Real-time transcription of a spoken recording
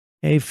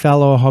Hey,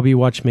 fellow hobby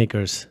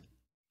watchmakers.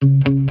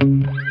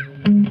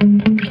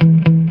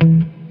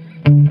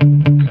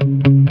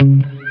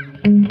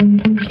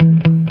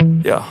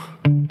 Yeah.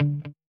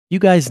 You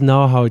guys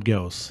know how it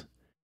goes.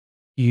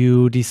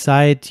 You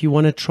decide you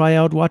want to try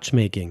out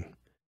watchmaking.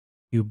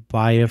 You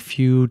buy a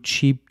few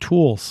cheap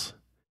tools.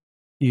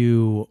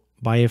 You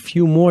buy a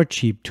few more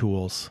cheap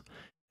tools.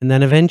 And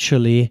then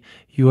eventually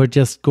you are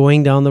just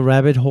going down the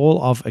rabbit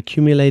hole of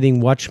accumulating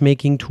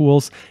watchmaking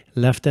tools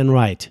left and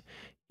right.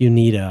 You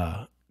need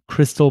a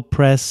crystal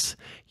press.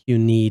 You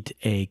need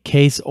a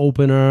case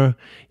opener.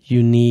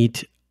 You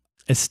need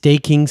a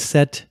staking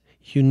set.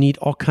 You need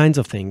all kinds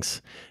of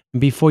things. And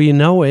before you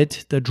know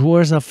it, the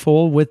drawers are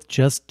full with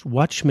just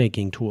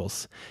watchmaking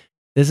tools.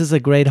 This is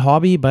a great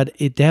hobby, but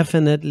it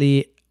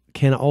definitely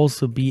can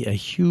also be a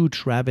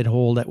huge rabbit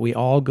hole that we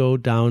all go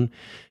down.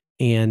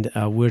 And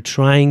we're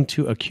trying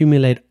to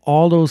accumulate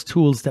all those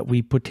tools that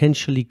we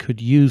potentially could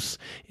use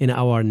in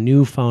our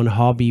newfound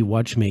hobby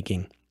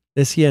watchmaking.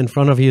 This here in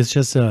front of you is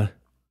just a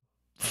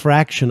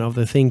fraction of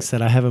the things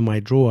that I have in my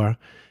drawer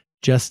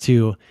just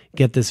to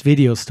get this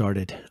video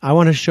started. I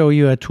want to show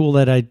you a tool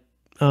that I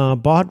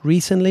bought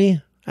recently.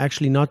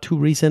 Actually, not too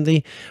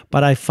recently,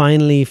 but I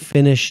finally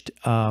finished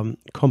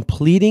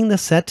completing the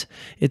set.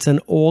 It's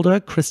an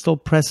older crystal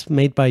press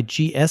made by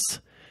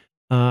GS.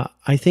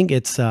 I think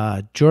it's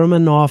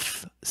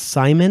Germanov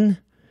Simon.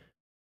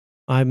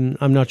 I'm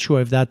not sure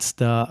if that's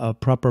the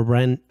proper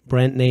brand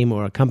name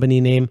or a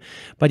company name,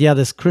 but yeah,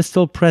 this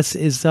crystal press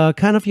is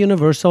kind of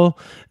universal.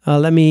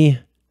 Let me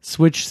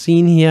switch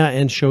scene here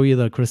and show you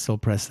the crystal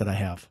press that I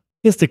have.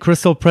 Here's the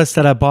crystal press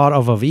that I bought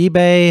off of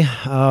eBay.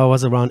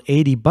 Was around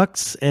 80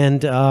 bucks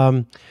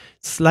and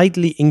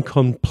slightly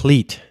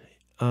incomplete.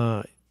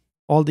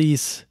 All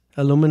these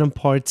aluminum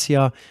parts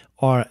here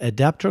are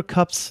adapter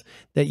cups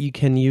that you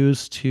can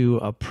use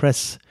to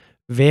press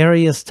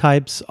various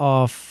types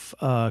of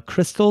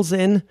crystals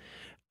in.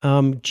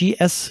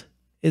 GS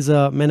is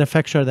a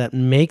manufacturer that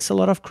makes a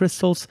lot of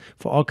crystals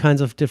for all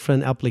kinds of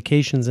different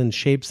applications and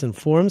shapes and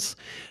forms.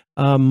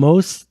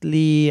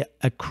 Mostly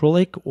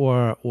acrylic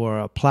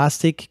or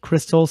plastic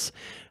crystals,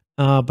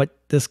 but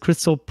this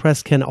crystal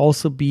press can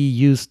also be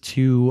used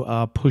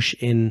to push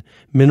in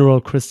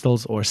mineral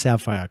crystals or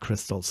sapphire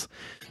crystals.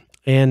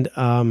 And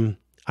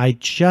I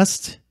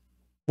just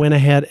went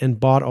ahead and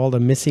bought all the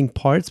missing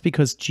parts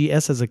because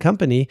GS as a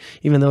company,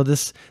 even though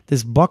this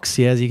box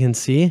here, as you can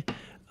see,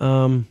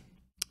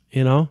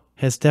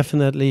 has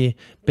definitely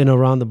been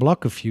around the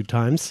block a few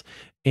times.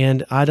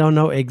 And I don't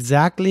know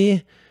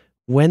exactly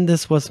when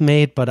this was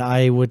made, but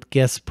I would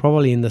guess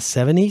probably in the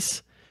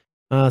 70s.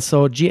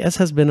 So GS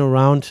has been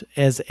around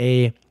as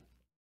a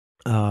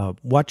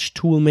watch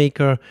tool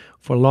maker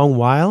for a long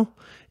while.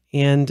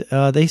 And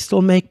they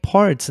still make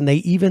parts, and they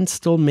even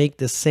still make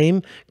the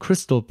same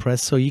crystal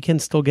press, so you can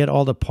still get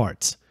all the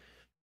parts.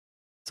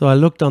 So I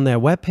looked on their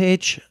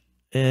webpage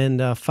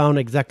and found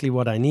exactly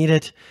what I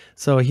needed.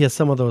 So here's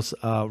some of those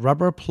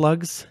rubber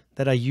plugs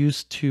that I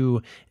used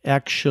to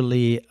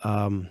actually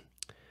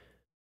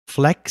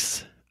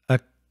flex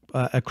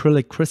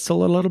acrylic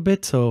crystal a little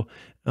bit. So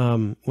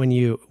when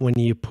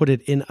you put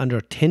it in under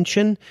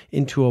tension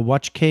into a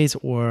watch case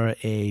or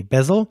a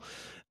bezel,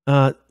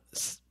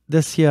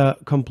 this here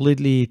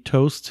completely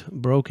toast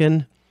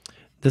broken.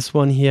 This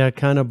one here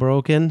kind of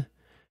broken.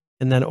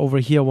 And then over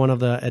here, one of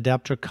the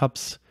adapter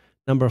cups,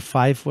 number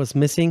 5, was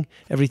missing.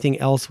 Everything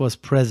else was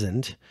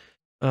present.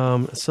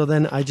 So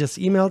then I just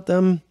emailed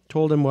them,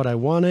 told them what I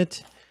wanted.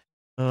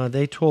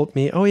 They told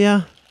me, oh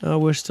yeah,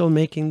 we're still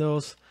making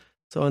those.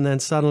 So, and then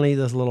suddenly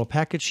this little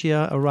package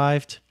here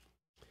arrived.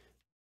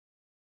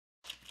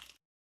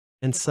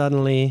 And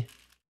suddenly,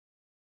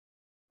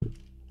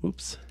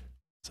 oops,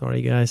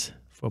 sorry guys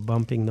for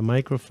bumping the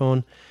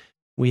microphone.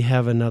 We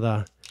have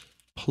another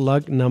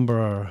plug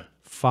number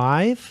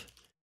 5.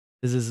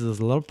 This is this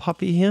little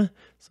puppy here.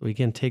 So we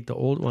can take the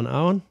old one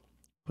out,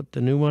 put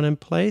the new one in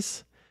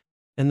place.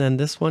 And then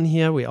this one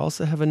here, we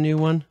also have a new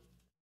one.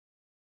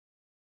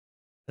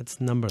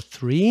 That's number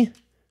 3.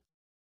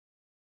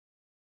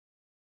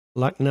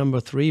 Plug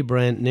number 3,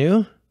 brand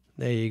new.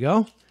 There you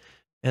go.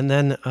 And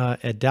then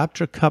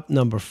adapter cup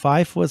number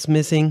 5 was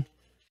missing.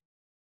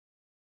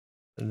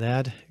 And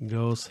that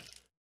goes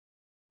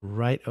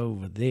right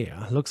over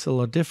there. Looks a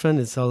little different.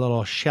 It's a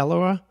little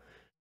shallower,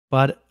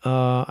 but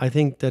I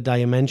think the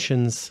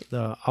dimensions,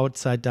 the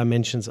outside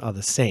dimensions are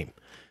the same.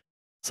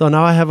 So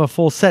now I have a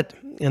full set.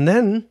 And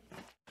then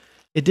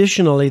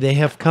additionally, they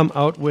have come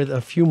out with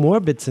a few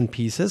more bits and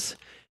pieces.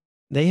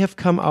 They have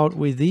come out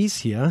with these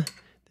here.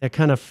 They're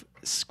kind of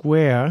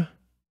square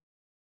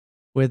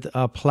with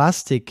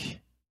plastic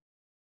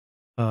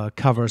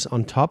covers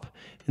on top.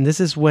 And this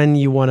is when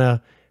you want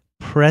to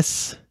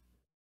press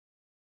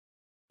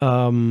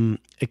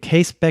a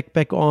case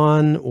back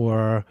on,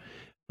 or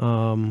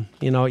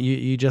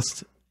you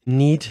just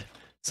need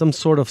some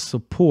sort of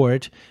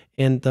support,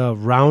 and the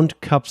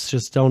round cups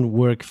just don't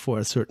work for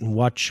a certain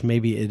watch.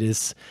 Maybe it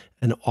is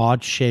an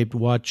odd shaped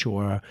watch,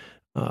 or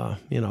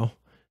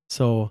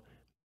so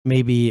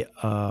maybe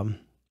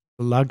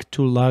lug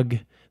to lug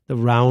the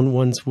round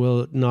ones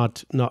will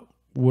not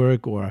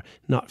work or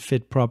not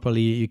fit properly,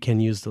 you can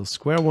use those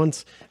square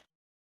ones.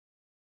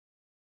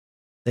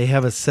 They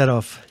have a set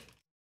of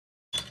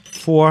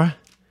 4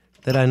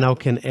 that I now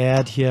can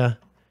add here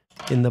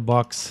in the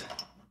box.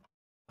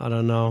 I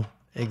don't know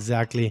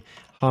exactly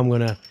how I'm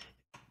gonna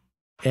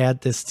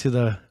add this to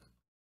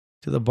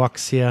the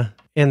box here.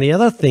 And the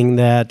other thing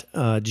that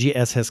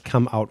GS has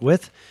come out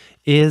with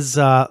is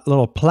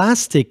little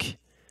plastic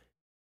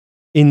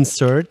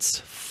inserts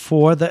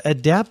for the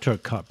adapter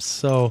cups.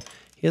 So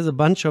here's a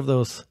bunch of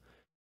those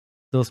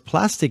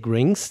plastic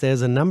rings.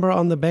 There's a number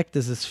on the back.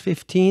 This is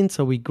 15,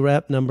 so we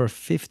grab number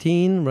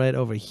 15 right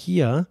over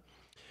here.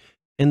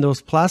 And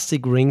those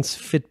plastic rings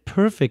fit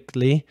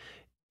perfectly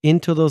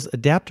into those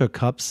adapter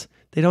cups.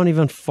 They don't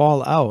even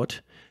fall out.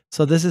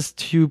 So this is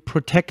to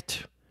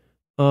protect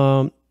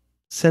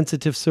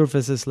sensitive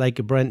surfaces like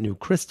a brand new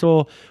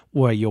crystal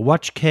or your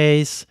watch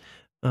case.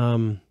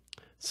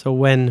 So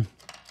when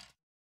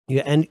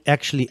you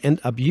actually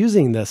end up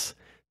using this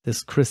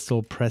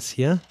crystal press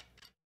here,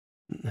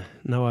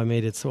 now I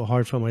made it so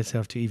hard for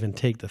myself to even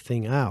take the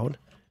thing out.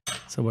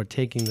 So we're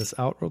taking this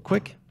out real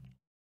quick.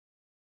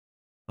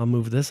 I'll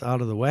move this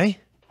out of the way.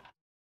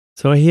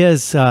 So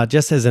here's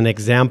just as an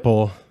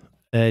example,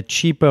 a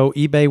cheapo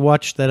eBay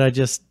watch that I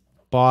just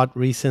bought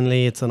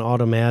recently. It's an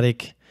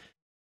automatic.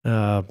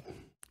 The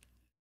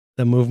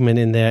movement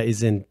in there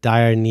is in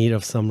dire need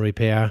of some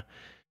repair.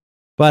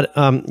 But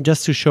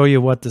just to show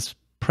you what this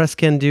press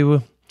can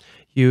do,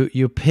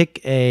 you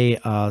pick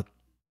a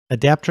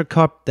adapter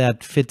cup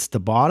that fits the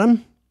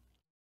bottom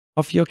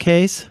of your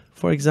case.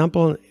 For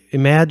example,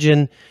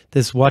 imagine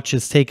this watch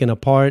is taken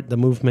apart, the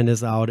movement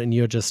is out, and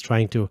you're just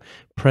trying to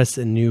press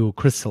a new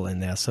crystal in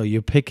there. So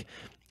you pick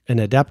an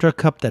adapter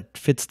cup that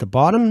fits the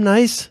bottom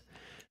nice.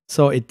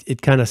 So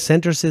it kind of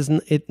centers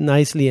it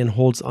nicely and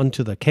holds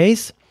onto the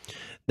case.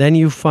 Then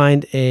you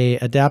find a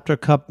adapter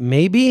cup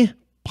maybe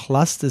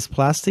plus this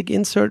plastic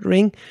insert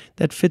ring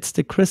that fits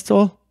the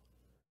crystal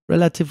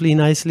relatively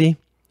nicely.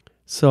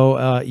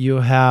 So you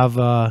have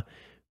more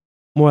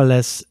or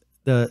less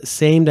the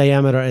same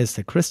diameter as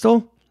the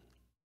crystal.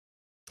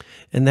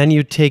 And then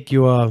you take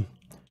your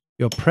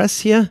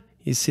press here.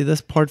 You see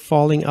this part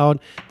falling out.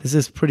 This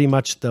is pretty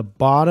much the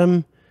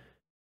bottom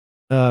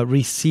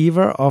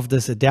receiver of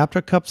this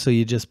adapter cup. So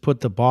you just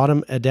put the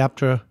bottom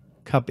adapter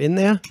cup in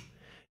there.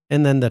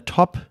 And then the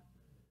top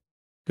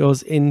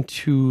goes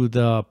into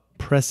the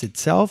press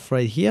itself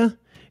right here.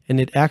 And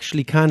it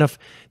actually kind of,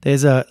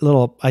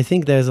 I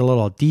think there's a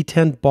little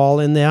detent ball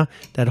in there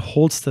that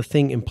holds the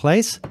thing in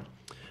place.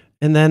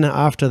 And then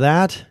after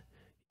that,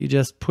 you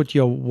just put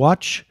your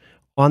watch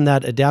on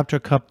that adapter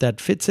cup that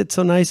fits it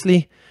so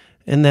nicely.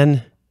 And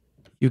then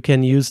you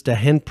can use the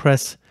hand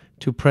press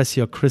to press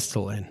your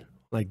crystal in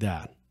like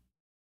that.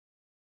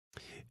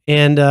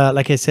 And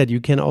like I said,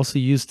 you can also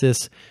use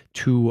this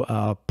to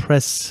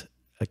press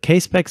a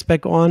case backs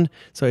back on.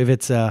 So if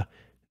it's a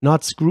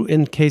not screw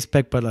in case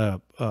back, but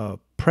a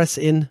press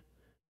in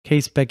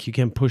case back, you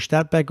can push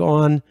that back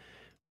on.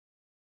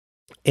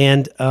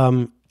 And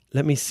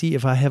let me see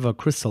if I have a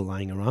crystal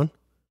lying around.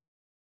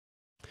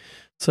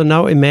 So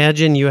now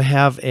imagine you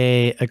have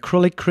a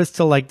acrylic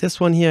crystal like this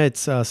one here.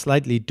 It's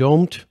slightly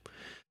domed,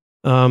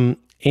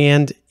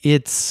 and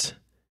it's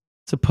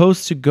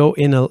supposed to go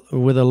in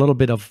with a little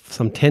bit of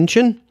some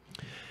tension.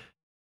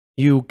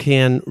 You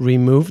can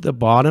remove the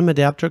bottom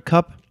adapter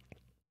cup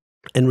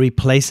and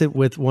replace it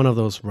with one of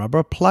those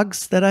rubber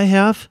plugs that I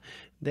have.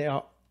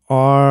 There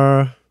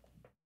are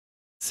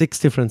 6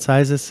 different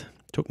sizes.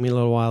 Took me a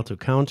little while to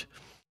count.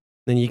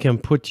 Then you can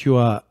put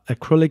your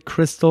acrylic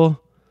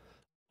crystal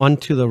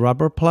onto the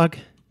rubber plug.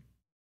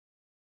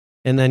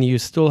 And then you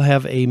still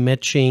have a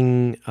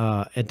matching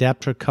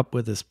adapter cup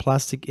with this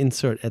plastic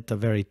insert at the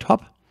very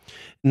top.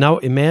 Now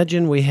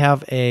imagine we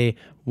have a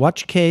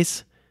watch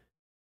case.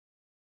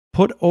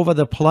 Put over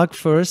the plug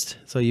first.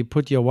 So you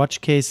put your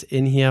watch case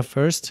in here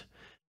first.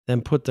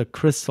 Then put the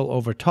crystal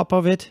over top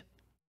of it.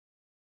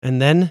 And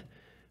then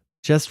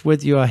just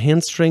with your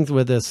hand strength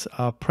with this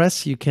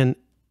press, you can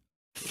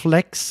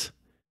flex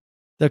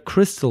the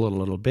crystal a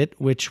little bit,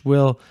 which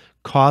will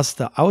cause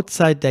the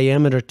outside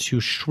diameter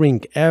to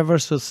shrink ever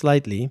so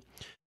slightly.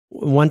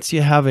 Once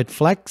you have it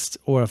flexed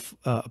or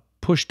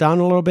pushed down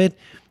a little bit,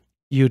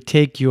 you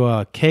take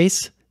your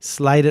case,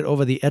 slide it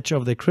over the edge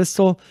of the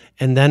crystal,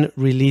 and then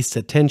release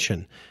the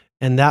tension.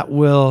 And that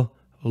will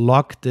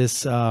lock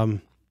this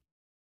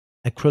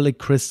acrylic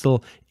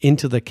crystal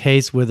into the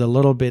case with a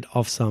little bit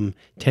of some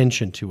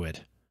tension to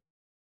it.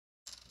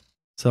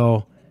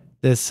 So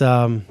this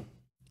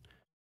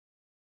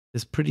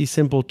pretty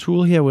simple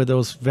tool here with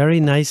those very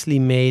nicely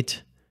made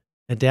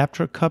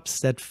adapter cups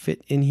that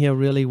fit in here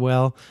really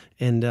well,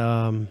 and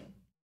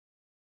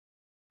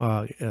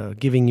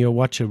giving your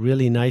watch a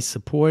really nice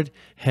support,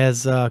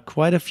 has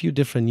quite a few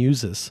different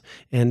uses.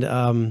 And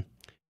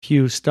if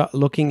you start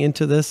looking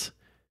into this,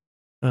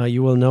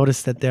 you will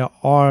notice that there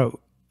are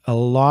a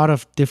lot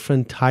of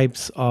different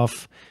types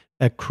of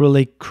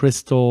acrylic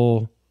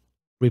crystal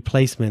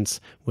replacements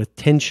with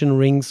tension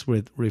rings,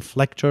 with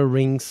reflector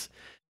rings,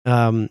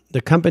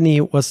 The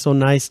company was so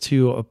nice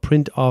to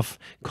print off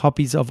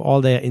copies of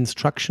all their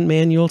instruction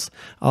manuals.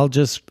 I'll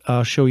just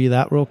show you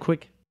that real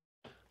quick.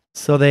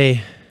 So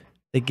they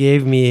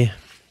gave me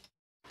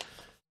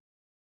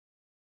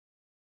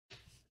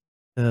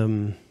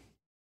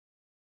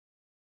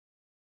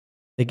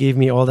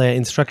all their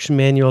instruction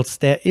manuals.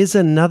 There is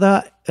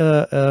another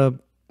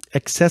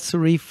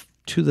accessory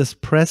to this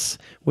press,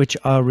 which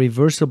are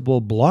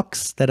reversible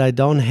blocks that I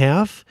don't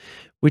have,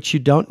 which you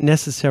don't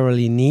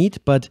necessarily need.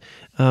 But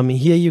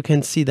here you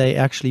can see they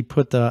actually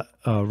put the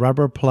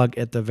rubber plug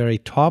at the very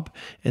top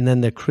and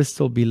then the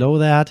crystal below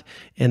that.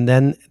 And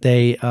then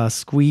they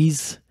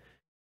squeeze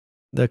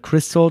the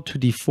crystal to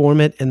deform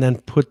it and then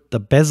put the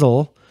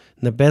bezel.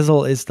 And the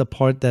bezel is the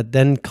part that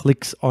then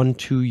clicks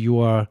onto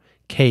your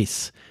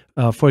case.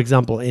 For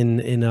example,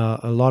 in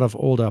a lot of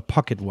older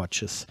pocket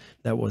watches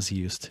that was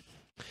used.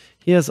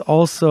 Here's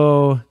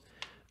also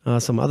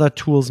some other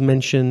tools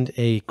mentioned,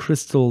 a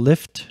crystal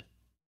lift,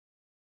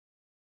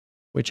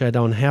 which I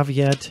don't have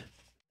yet,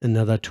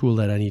 another tool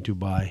that I need to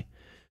buy.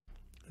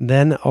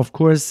 Then, of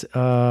course,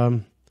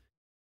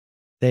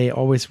 they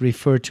always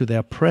refer to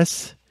their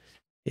press.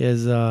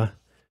 Is a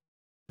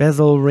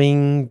bezel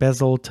ring,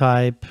 bezel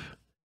type,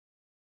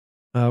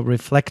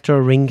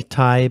 reflector ring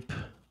type.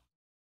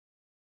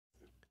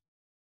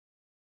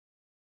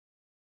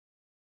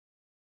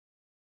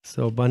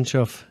 So a bunch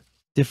of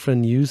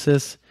different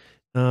uses.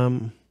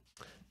 If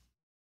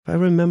I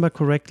remember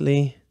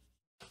correctly,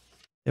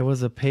 there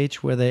was a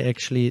page where they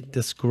actually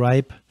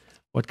describe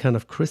what kind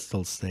of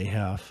crystals they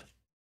have.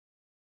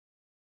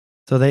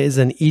 So there is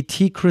an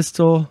ET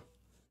crystal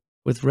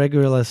with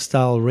regular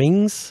style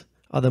rings,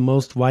 are the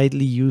most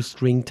widely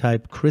used ring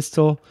type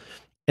crystal.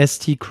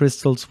 ST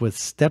crystals with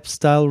step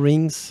style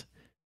rings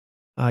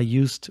are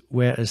used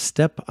where a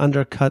step,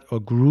 undercut, or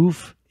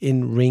groove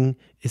in ring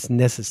is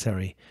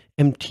necessary.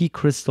 MT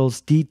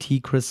crystals,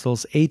 DT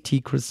crystals,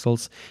 AT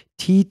crystals,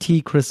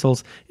 TT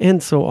crystals,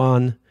 and so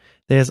on.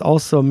 There's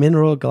also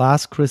mineral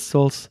glass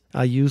crystals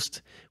are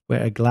used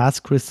where a glass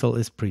crystal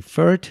is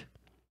preferred.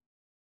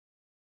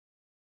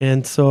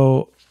 And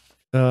so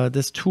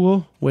this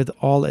tool with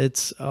all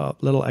its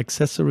little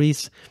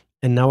accessories,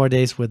 and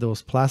nowadays with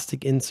those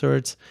plastic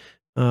inserts,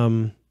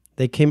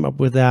 they came up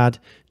with that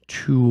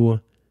to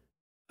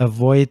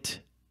avoid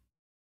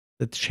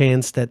the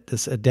chance that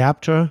this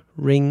adapter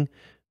ring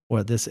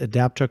or this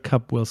adapter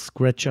cup will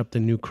scratch up the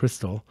new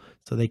crystal.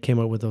 So they came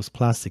up with those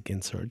plastic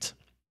inserts.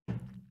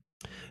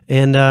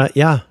 And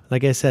yeah,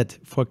 like I said,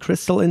 for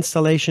crystal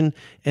installation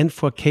and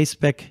for case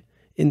spec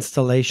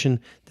installation,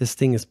 this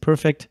thing is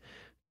perfect.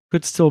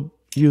 Could still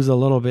use a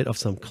little bit of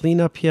some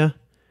cleanup here.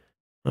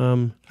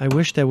 I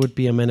wish there would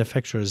be a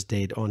manufacturer's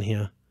date on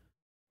here.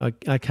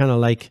 I kind of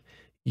like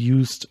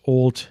used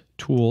old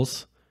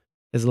tools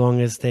as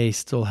long as they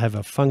still have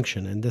a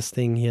function. And this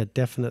thing here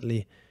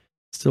definitely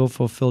still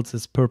fulfills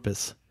its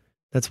purpose.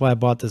 That's why I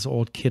bought this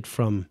old kit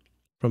from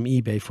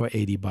eBay for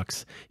 80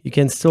 bucks. You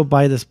can still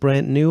buy this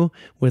brand new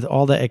with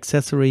all the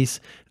accessories.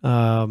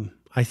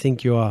 I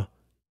think you're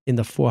in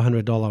the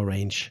 $400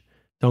 range.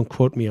 Don't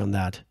quote me on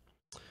that.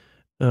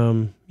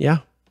 Yeah.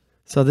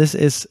 So this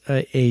is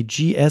a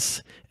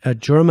GS, a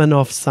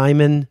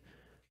Germanoff-Simon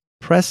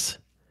press,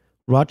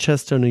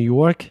 Rochester, New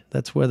York.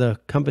 That's where the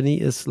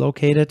company is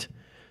located.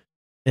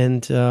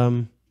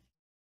 And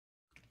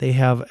they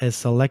have a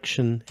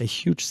selection, a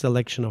huge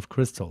selection of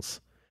crystals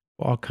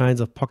for all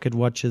kinds of pocket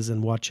watches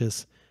and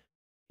watches.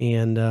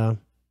 And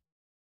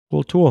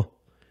cool tool.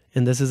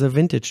 And this is a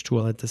vintage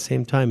tool at the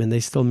same time, and they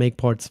still make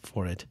parts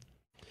for it.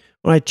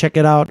 All right, check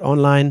it out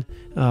online.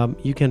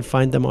 You can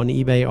find them on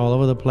eBay all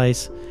over the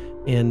place.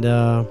 And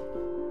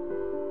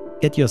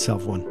get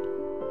yourself one.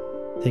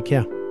 Take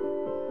care.